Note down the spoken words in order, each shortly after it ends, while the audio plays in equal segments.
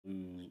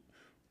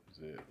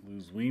it?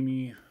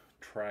 Lusweimi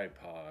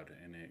tripod,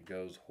 and it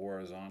goes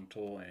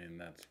horizontal, and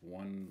that's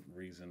one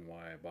reason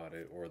why I bought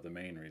it, or the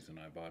main reason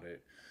I bought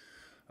it.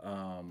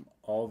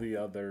 All the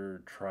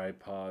other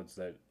tripods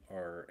that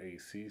are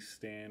AC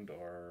stand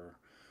are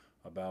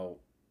about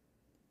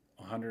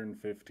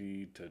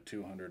 $150 to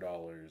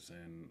 $200,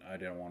 and I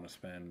didn't want to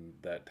spend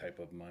that type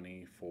of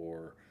money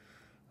for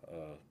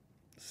a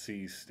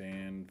C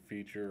stand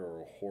feature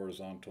or a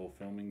horizontal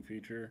filming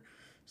feature.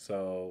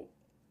 So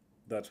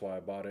that's why I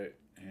bought it,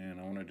 and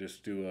I want to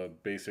just do a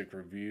basic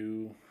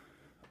review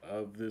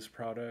of this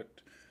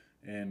product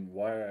and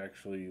why I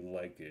actually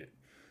like it.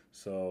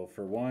 So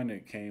for one,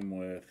 it came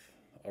with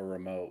a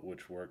remote,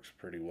 which works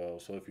pretty well.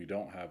 So if you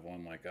don't have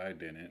one like I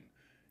didn't,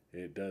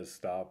 it does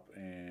stop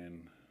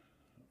and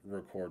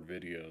record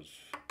videos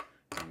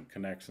and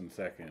connects in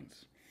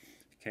seconds.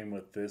 It came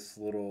with this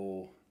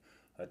little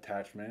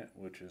attachment,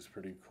 which is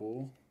pretty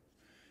cool.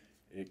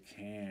 It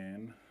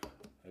can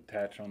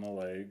attach on the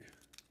leg,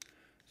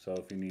 so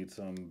if you need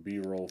some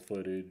B-roll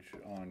footage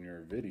on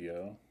your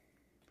video,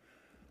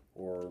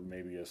 or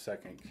maybe a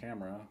second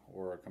camera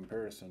or a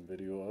comparison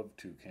video of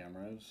two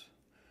cameras,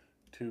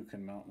 two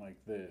can mount like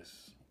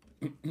this.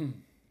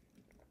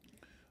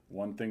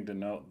 One thing to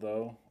note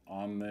though,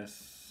 on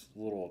this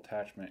little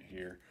attachment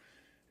here,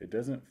 it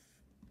doesn't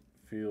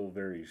feel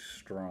very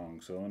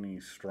strong, so any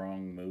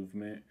strong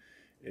movement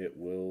it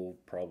will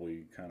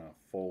probably kind of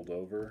fold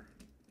over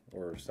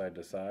or side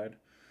to side.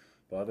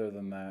 But other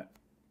than that,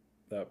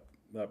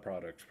 that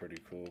product's pretty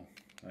cool.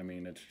 I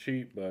mean, it's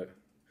cheap, but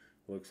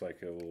looks like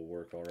it will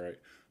work all right.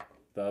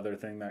 The other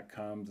thing that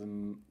comes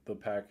in the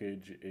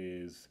package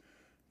is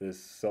this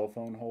cell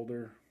phone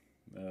holder.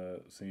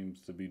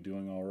 Seems to be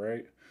doing all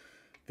right.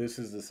 This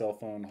is the cell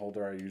phone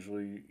holder I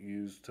usually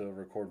use to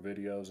record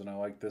videos, and I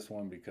like this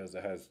one because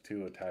it has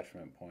two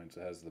attachment points.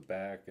 It has the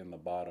back and the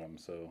bottom,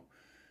 so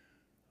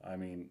I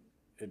mean,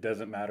 it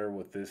doesn't matter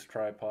with this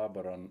tripod,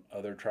 but on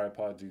other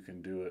tripods you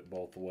can do it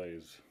both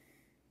ways.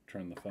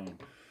 Turn the phone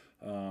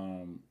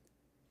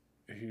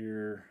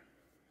here.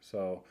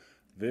 So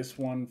this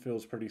one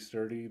feels pretty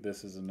sturdy.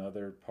 This is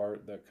another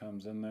part that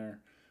comes in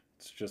there.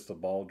 It's just a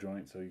ball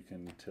joint, so you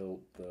can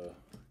tilt the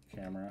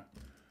camera.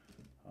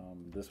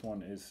 This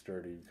one is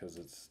sturdy because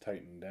it's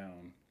tightened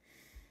down,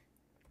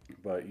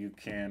 but you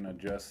can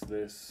adjust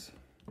this.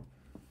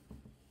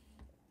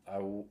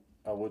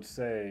 I would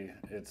say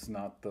it's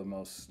not the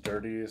most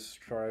sturdiest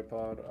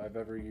tripod I've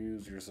ever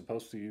used. You're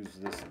supposed to use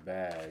this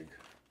bag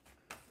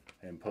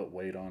and put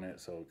weight on it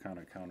so it kind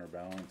of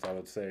counterbalance. I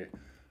would say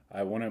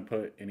I wouldn't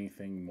put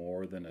anything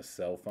more than a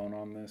cell phone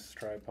on this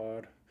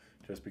tripod,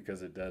 just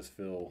because it does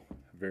feel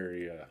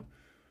very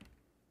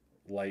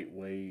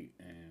lightweight,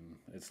 and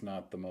it's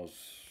not the most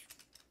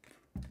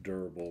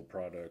durable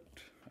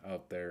product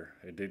out there.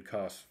 It did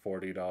cost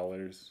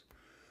 $40.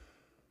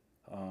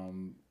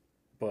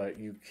 But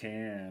you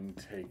can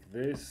take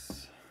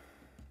this,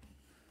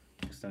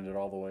 extend it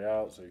all the way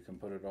out so you can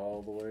put it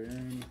all the way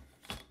in,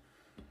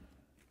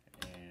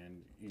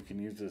 and you can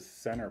use this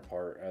center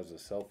part as a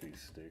selfie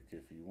stick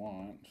if you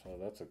want. So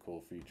that's a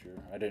cool feature.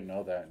 I didn't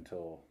know that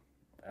until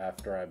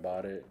after I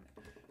bought it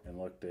and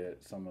looked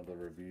at some of the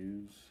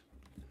reviews.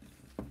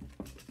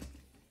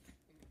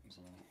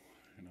 So,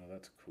 you know,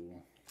 that's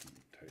cool.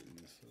 Tighten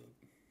this up.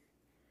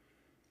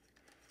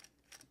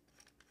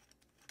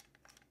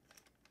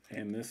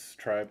 And this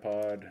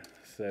tripod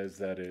says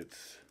that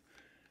it's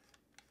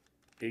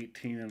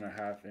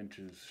 18.5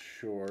 inches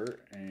short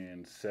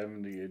and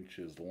 70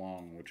 inches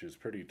long, which is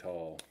pretty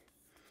tall.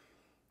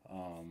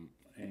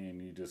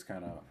 And you just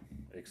kind of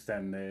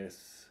extend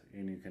this,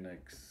 and you can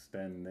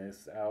extend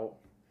this out,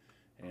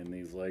 and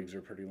these legs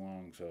are pretty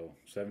long, so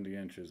 70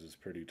 inches is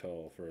pretty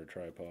tall for a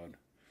tripod.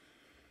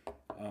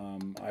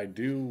 I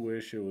do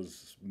wish it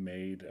was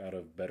made out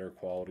of better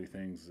quality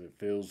things. It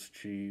feels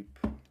cheap.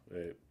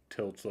 It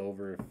tilts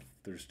over if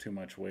there's too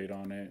much weight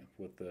on it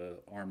with the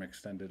arm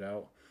extended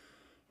out.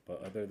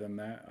 But other than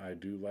that, I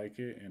do like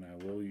it, and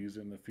I will use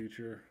it in the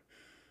future.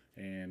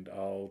 And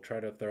I'll try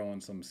to throw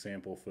in some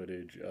sample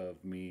footage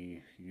of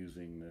me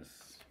using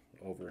this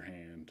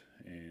overhand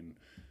and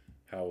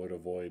how it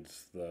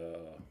avoids the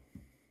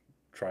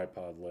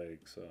tripod leg.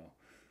 So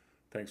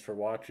thanks for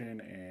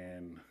watching,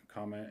 and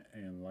comment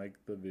and like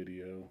the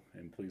video,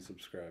 and please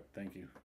subscribe. Thank you.